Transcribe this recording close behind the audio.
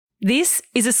This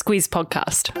is a Squiz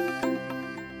podcast.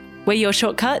 We're your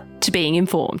shortcut to being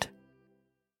informed.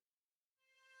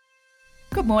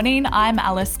 Good morning, I'm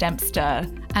Alice Dempster.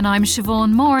 And I'm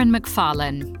Siobhan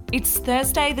Moran-McFarlane. It's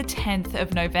Thursday the 10th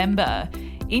of November.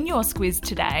 In your Squiz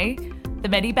today, the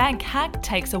Medibank hack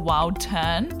takes a wild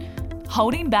turn,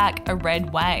 holding back a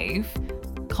red wave,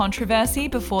 controversy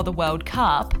before the World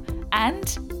Cup,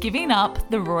 and giving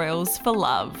up the Royals for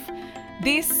love.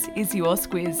 This is your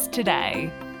Squiz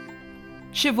today.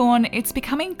 Siobhan, it's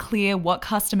becoming clear what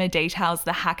customer details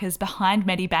the hackers behind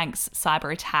Medibank's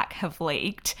cyber attack have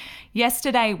leaked.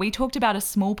 Yesterday, we talked about a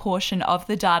small portion of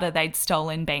the data they'd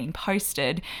stolen being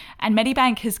posted, and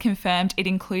Medibank has confirmed it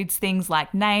includes things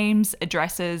like names,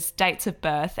 addresses, dates of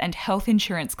birth, and health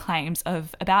insurance claims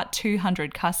of about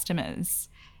 200 customers.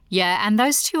 Yeah, and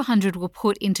those 200 were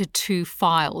put into two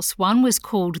files. One was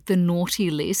called the Naughty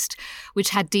List, which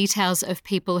had details of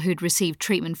people who'd received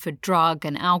treatment for drug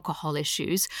and alcohol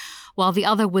issues, while the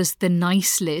other was the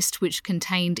Nice List, which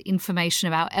contained information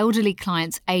about elderly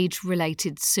clients'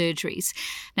 age-related surgeries.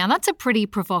 Now, that's a pretty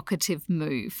provocative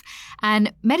move.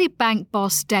 And Medibank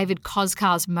boss David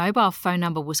Koskar's mobile phone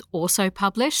number was also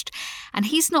published, and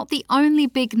he's not the only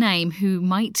big name who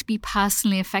might be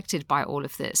personally affected by all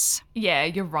of this. Yeah,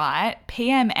 you're right.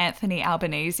 PM Anthony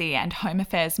Albanese and Home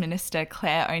Affairs Minister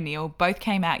Claire O'Neill both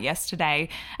came out yesterday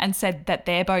and said that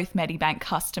they're both Medibank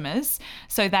customers,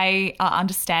 so they are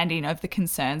understanding of the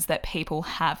concerns that people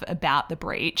have about the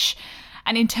breach.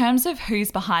 And in terms of who's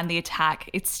behind the attack,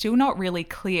 it's still not really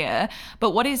clear,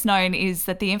 but what is known is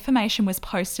that the information was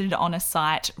posted on a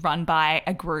site run by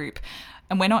a group.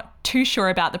 And we're not too sure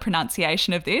about the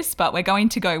pronunciation of this, but we're going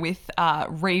to go with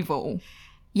Revil.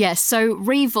 Yes, so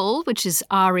Revil, which is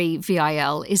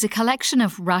R-E-V-I-L, is a collection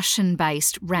of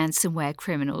Russian-based ransomware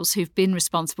criminals who've been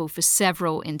responsible for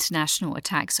several international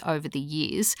attacks over the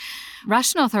years.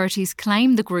 Russian authorities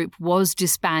claim the group was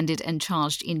disbanded and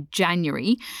charged in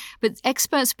January, but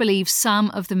experts believe some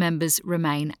of the members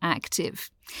remain active.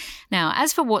 Now,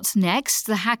 as for what's next,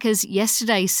 the hackers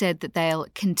yesterday said that they'll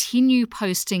continue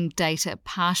posting data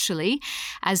partially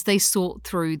as they sort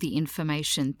through the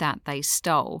information that they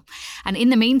stole. And in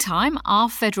the meantime, our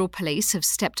federal police have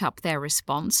stepped up their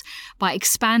response by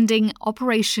expanding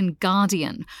Operation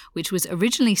Guardian, which was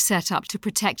originally set up to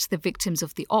protect the victims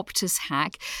of the Optus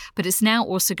hack, but it's now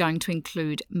also going to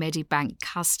include Medibank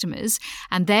customers,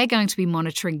 and they're going to be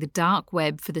monitoring the dark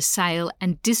web for the sale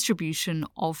and distribution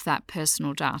of that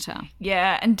personal data.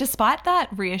 Yeah, and despite that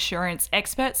reassurance,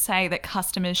 experts say that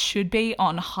customers should be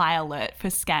on high alert for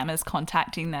scammers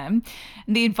contacting them.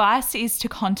 And the advice is to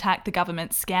contact the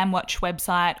government's Scamwatch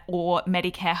website or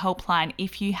Medicare helpline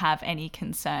if you have any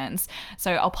concerns.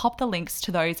 So I'll pop the links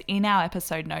to those in our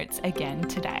episode notes again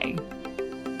today.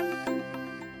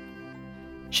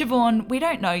 Siobhan, we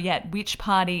don't know yet which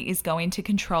party is going to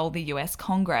control the US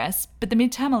Congress, but the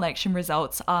midterm election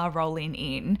results are rolling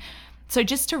in. So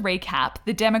just to recap,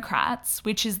 the Democrats,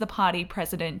 which is the party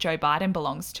President Joe Biden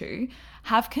belongs to,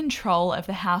 have control of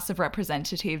the House of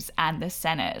Representatives and the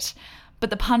Senate. But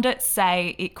the pundits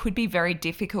say it could be very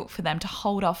difficult for them to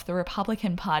hold off the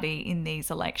Republican Party in these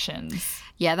elections.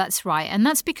 Yeah, that's right. And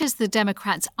that's because the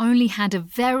Democrats only had a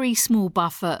very small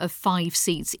buffer of 5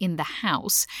 seats in the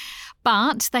House.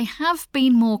 But they have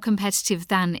been more competitive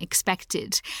than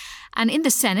expected. And in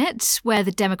the Senate, where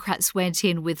the Democrats went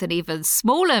in with an even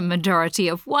smaller majority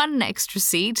of 1 extra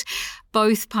seat,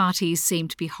 both parties seem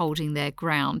to be holding their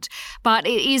ground. But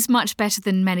it is much better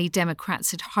than many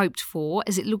Democrats had hoped for,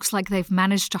 as it looks like they've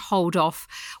managed to hold off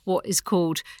what is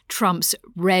called Trump's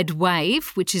red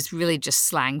wave, which is really just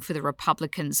slang for the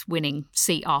Republicans winning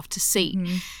seat after seat.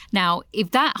 Now,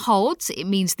 if that holds, it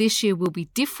means this year will be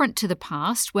different to the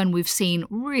past when we've seen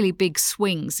really big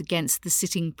swings against the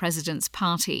sitting president's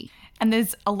party. And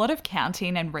there's a lot of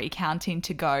counting and recounting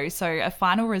to go, so a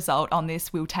final result on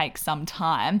this will take some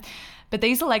time. But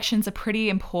these elections are pretty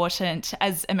important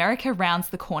as America rounds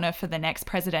the corner for the next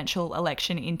presidential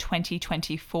election in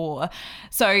 2024.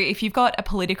 So if you've got a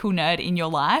political nerd in your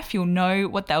life, you'll know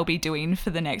what they'll be doing for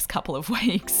the next couple of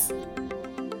weeks.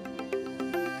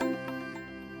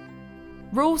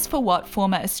 Rules for what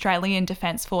former Australian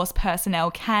Defence Force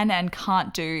personnel can and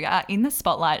can't do are in the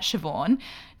spotlight, Siobhan.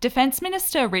 Defence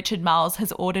Minister Richard Marles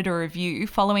has ordered a review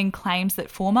following claims that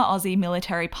former Aussie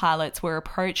military pilots were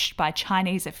approached by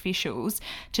Chinese officials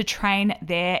to train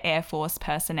their Air Force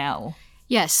personnel.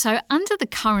 Yes, so under the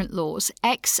current laws,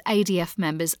 ex-ADF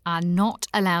members are not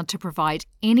allowed to provide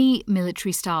any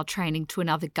military-style training to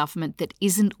another government that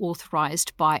isn't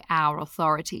authorised by our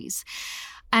authorities.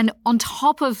 And on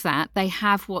top of that, they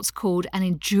have what's called an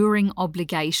enduring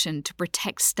obligation to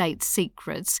protect state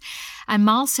secrets. And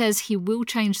Miles says he will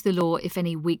change the law if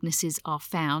any weaknesses are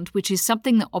found, which is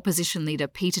something that opposition leader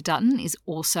Peter Dutton is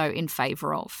also in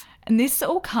favour of. And this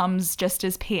all comes just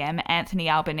as PM Anthony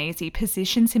Albanese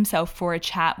positions himself for a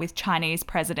chat with Chinese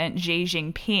President Xi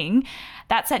Jinping.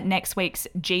 That's at next week's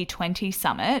G20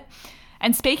 summit.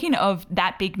 And speaking of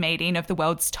that big meeting of the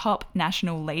world's top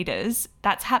national leaders,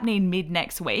 that's happening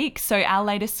mid-next week. So our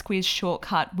latest Squiz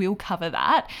shortcut will cover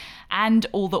that and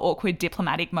all the awkward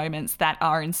diplomatic moments that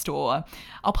are in store.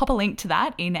 I'll pop a link to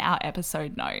that in our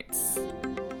episode notes.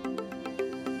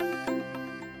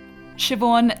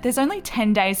 Siobhan, there's only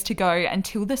 10 days to go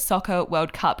until the Soccer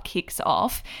World Cup kicks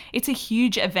off. It's a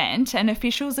huge event and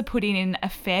officials are putting in a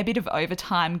fair bit of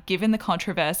overtime given the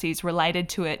controversies related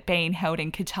to it being held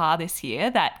in Qatar this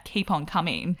year that keep on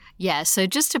coming. Yeah, so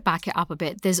just to back it up a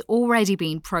bit, there's already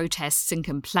been protests and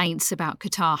complaints about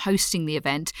Qatar hosting the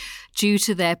event due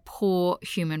to their poor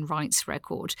human rights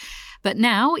record. But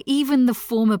now even the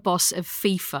former boss of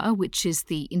FIFA, which is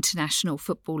the International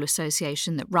Football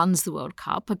Association that runs the World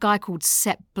Cup, a guy called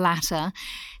Sepp Blatter,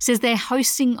 says their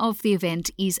hosting of the event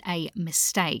is a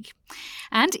mistake.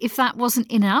 And if that wasn't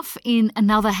enough, in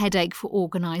another headache for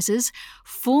organisers,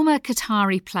 former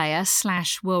Qatari player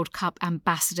 / World Cup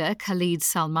ambassador Khalid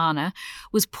Salmana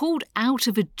was pulled out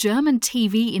of a German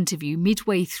TV interview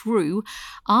midway through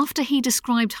after he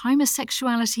described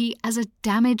homosexuality as a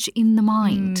damage in the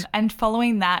mind. And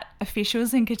following that,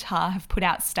 officials in Qatar have put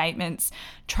out statements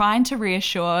trying to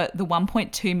reassure the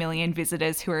 1.2 million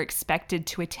visitors who are expected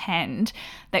to attend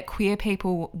that queer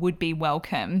people would be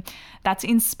welcome. That's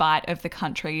in spite of the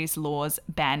country's laws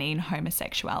banning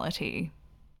homosexuality.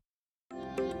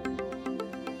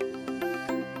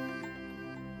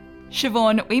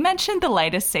 Siobhan, we mentioned the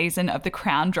latest season of The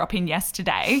Crown dropping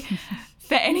yesterday.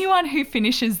 For anyone who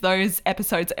finishes those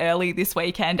episodes early this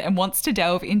weekend and wants to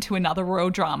delve into another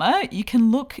royal drama, you can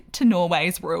look to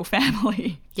Norway's royal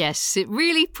family. Yes, it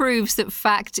really proves that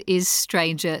fact is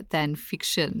stranger than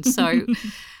fiction. So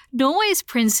Norway's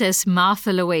Princess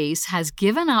Martha Louise has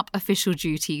given up official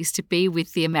duties to be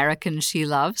with the American she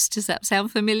loves. Does that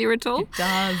sound familiar at all? It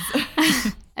does.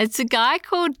 It's a guy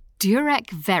called Durek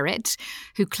Verrett,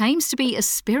 who claims to be a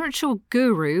spiritual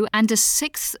guru and a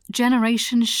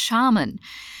 6th-generation shaman.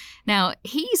 Now,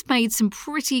 he's made some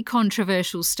pretty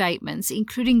controversial statements,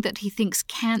 including that he thinks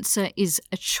cancer is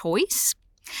a choice.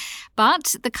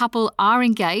 But the couple are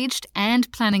engaged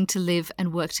and planning to live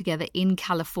and work together in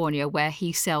California, where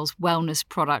he sells wellness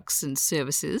products and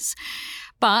services.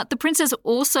 But the princess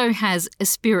also has a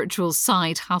spiritual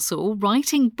side hustle,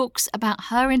 writing books about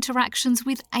her interactions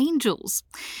with angels.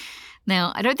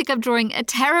 Now, I don't think I'm drawing a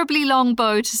terribly long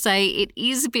bow to say it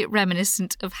is a bit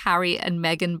reminiscent of Harry and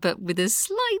Meghan, but with a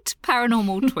slight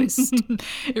paranormal twist.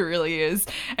 It really is.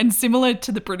 And similar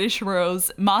to the British royals,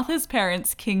 Martha's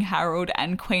parents, King Harold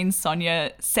and Queen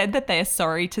Sonia, said that they're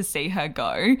sorry to see her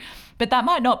go. But that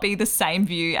might not be the same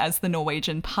view as the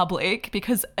Norwegian public,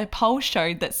 because a poll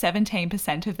showed that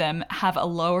 17% of them have a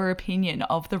lower opinion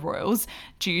of the royals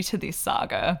due to this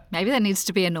saga. Maybe there needs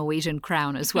to be a Norwegian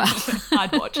crown as well.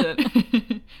 I'd watch it.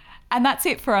 And that's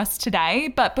it for us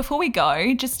today. But before we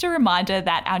go, just a reminder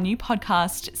that our new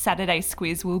podcast, Saturday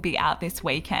Squiz, will be out this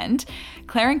weekend.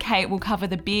 Claire and Kate will cover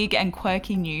the big and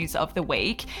quirky news of the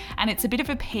week. And it's a bit of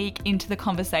a peek into the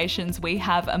conversations we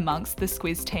have amongst the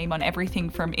Squiz team on everything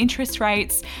from interest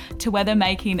rates to whether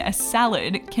making a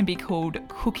salad can be called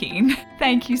cooking.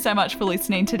 Thank you so much for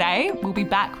listening today. We'll be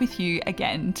back with you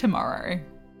again tomorrow.